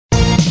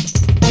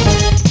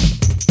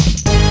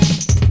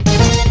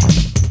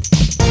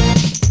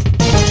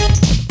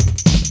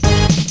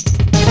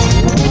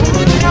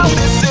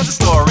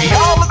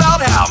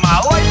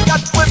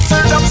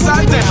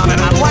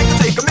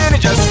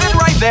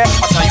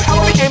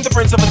became the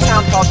prince of a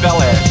town called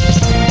Bel Air.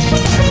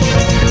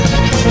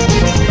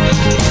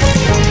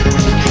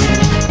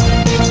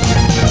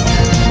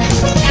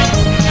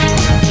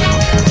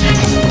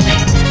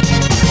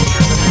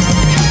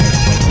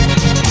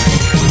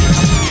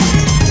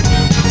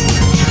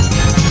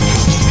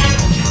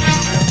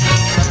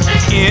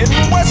 In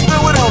West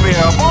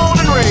Philadelphia, born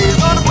and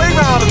raised on the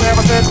playground is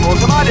ever since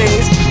most of my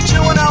days.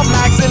 Chilling out,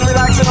 maxing,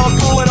 relaxing, all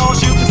cool and all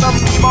shooting some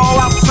ball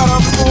outside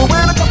of school.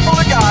 When a couple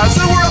of guys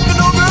who were up to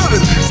no good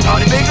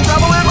started making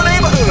trouble in my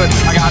neighborhood.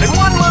 I got in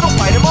one little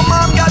fight and my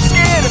mom got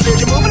scared and said,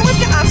 "You're moving with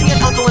your auntie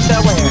and uncle in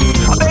Bel Air."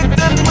 I begged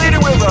and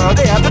pleaded with her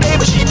day after day,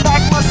 but she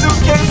packed my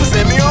suitcase and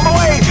sent me on my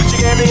way.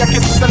 She gave me a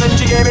kiss and then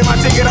she gave me my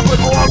ticket. I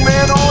put my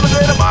Walkman on and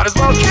said I might as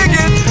well kick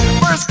it.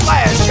 First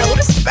class, yo,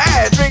 this is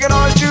bad. Drinking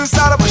orange juice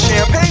out of a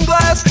champagne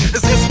glass.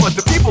 Is this what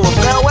the people of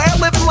Bel Air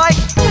living like?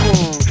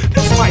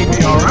 This might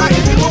be alright.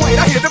 But wait,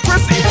 I hear the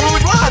prissy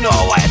bourgeois and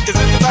all that. Is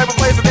this the type of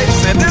place that they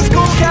just send this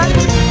cool cat?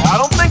 I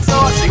don't think so.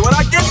 I see when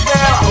I get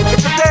there. I hope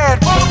you're prepared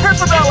for the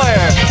Prince of Bel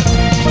Air.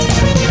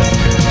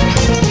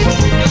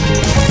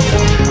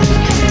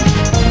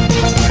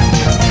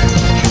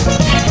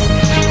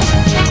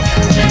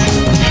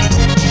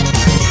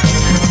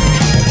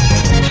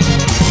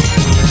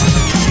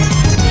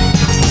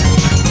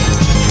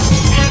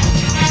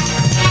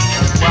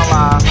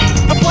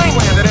 The plane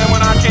landed and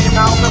when I came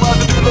out, there was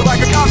a dude look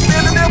like a cop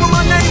standing there with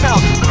my name out.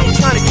 I ain't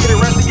trying to get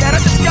arrested yet, I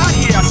just got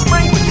here. I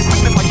sprang with the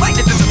quickness like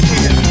lightning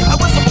disappeared. I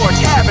whistled for a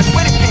cab and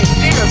when it came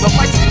near, the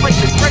license plate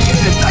was breaking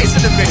and dice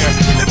in the mirror.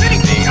 If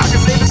anything, I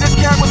could say that this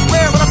cab was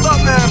rare, but I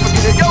thought, man,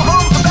 forget it, go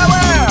home to Bel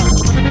Air.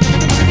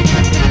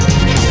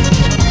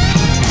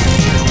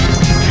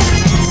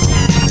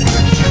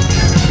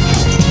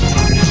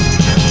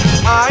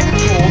 I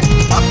pulled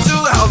up to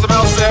the house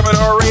about 7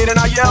 or 8 and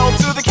I yelled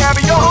to the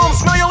cabbie, "Go home,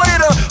 smell you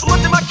later."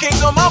 Looked at my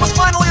kingdom, I was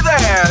finally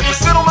there to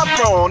sit on my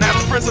throne as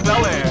the Prince of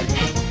Bel Air.